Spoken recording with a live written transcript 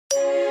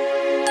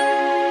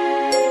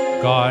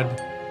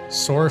God,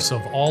 source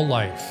of all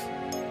life,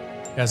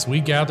 as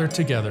we gather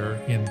together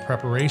in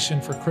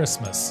preparation for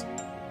Christmas,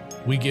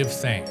 we give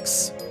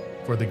thanks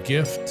for the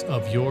gift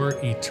of your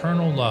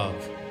eternal love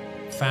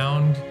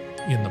found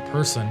in the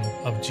person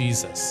of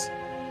Jesus.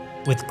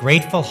 With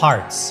grateful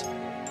hearts,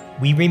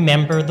 we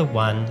remember the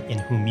one in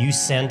whom you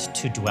sent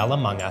to dwell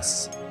among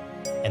us,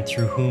 and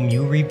through whom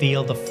you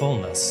reveal the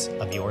fullness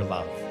of your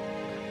love.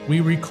 We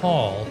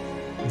recall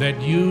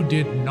that you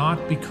did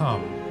not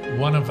become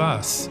one of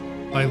us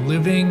by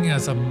living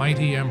as a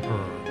mighty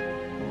emperor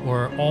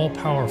or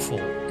all-powerful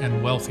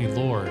and wealthy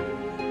lord.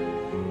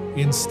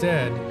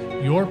 Instead,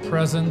 your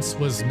presence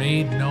was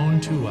made known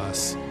to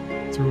us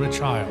through a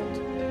child,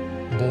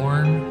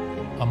 born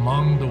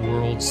among the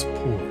world's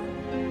poor.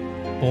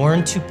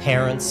 Born to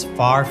parents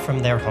far from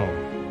their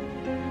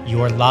home,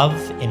 your love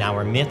in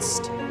our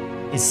midst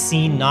is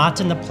seen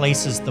not in the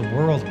places the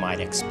world might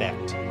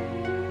expect,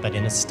 but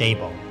in a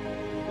stable,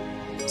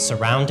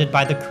 surrounded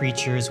by the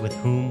creatures with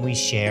whom we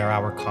share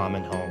our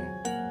common home.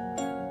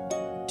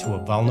 To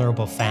a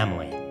vulnerable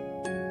family,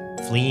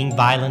 fleeing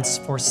violence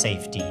for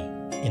safety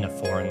in a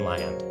foreign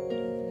land.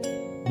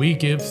 We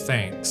give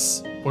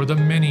thanks for the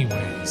many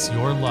ways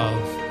your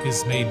love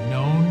is made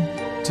known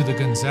to the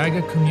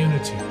Gonzaga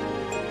community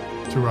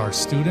through our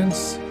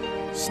students,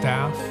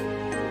 staff,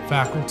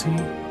 faculty,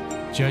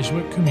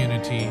 Jesuit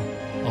community,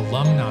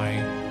 alumni,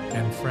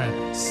 and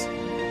friends.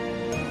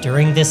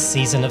 During this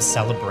season of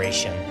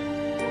celebration,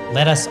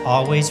 let us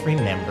always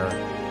remember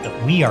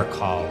that we are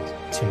called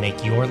to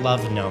make your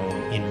love known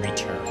in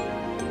return.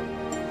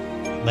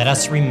 Let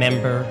us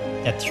remember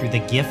that through the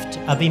gift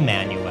of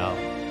Emmanuel,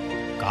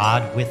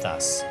 God with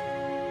us,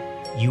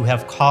 you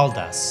have called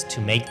us to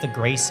make the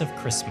grace of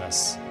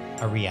Christmas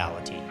a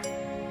reality.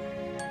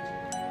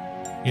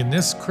 In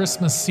this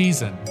Christmas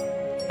season,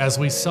 as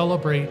we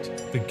celebrate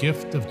the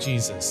gift of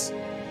Jesus,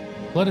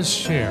 let us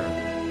share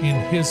in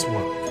his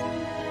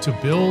work to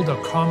build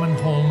a common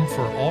home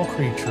for all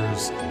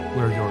creatures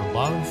where your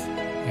love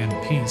and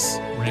peace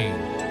reign.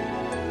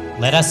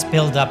 Let us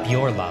build up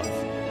your love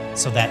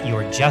so that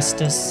your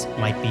justice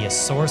might be a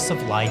source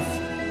of life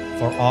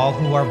for all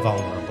who are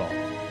vulnerable,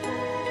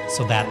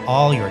 so that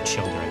all your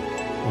children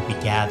will be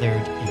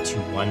gathered into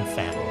one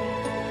family.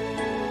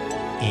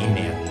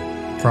 Amen.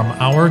 From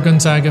our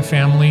Gonzaga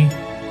family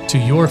to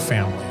your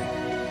family,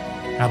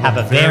 have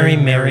a very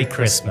Merry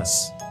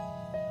Christmas.